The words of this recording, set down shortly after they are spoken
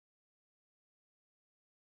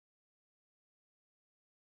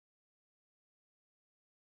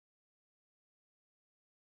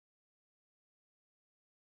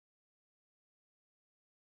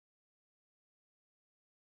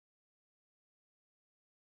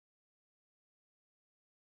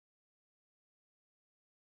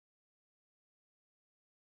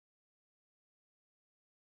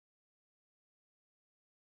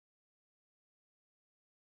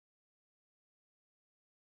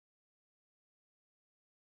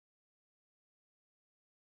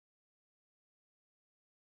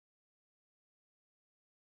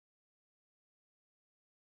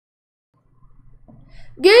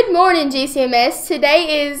Good morning, GCMS.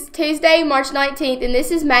 Today is Tuesday, March 19th, and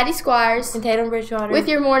this is Maddie Squires and Tatum Bridgewater with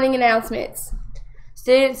your morning announcements.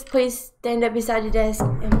 Students, please stand up beside your desk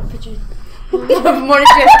and put your morning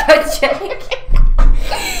dress code check.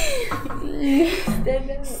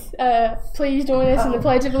 Stand up. Please join us in the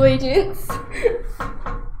Pledge of Allegiance.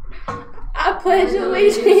 I pledge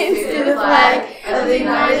allegiance to the flag of the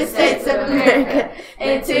United States of America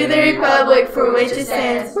and to the republic for which it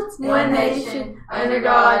stands, one nation, under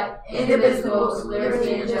God, indivisible, with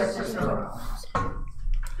liberty and justice for all.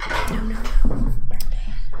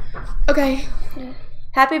 Okay.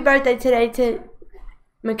 Happy birthday today to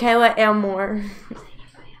Michaela Elmore.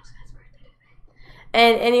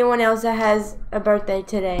 And anyone else that has a birthday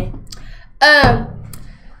today.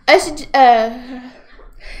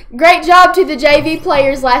 Great job to the JV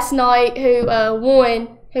players last night who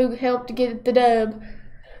won, who helped get the dub.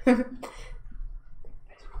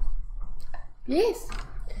 Yes.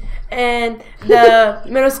 And the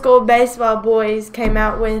middle school baseball boys came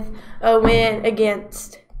out with a win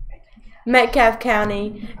against Metcalfe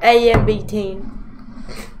County AMB team.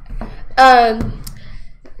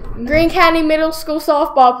 Greene County Middle School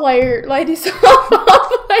ladies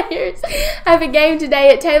softball players have a game today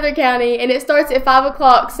at Taylor County, and it starts at 5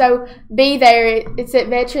 o'clock, so be there. It's at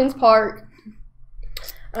Veterans Park.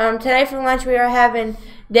 Today for lunch we are having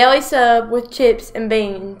deli sub with chips and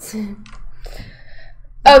beans.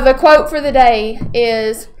 The quote for the day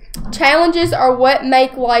is, "Challenges are what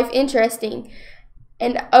make life interesting,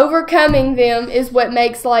 and overcoming them is what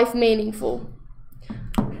makes life meaningful."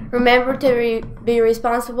 Remember to be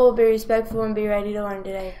responsible, be respectful, and be ready to learn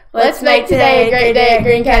today. Let's make today a great day at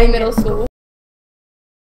Greene County Middle School.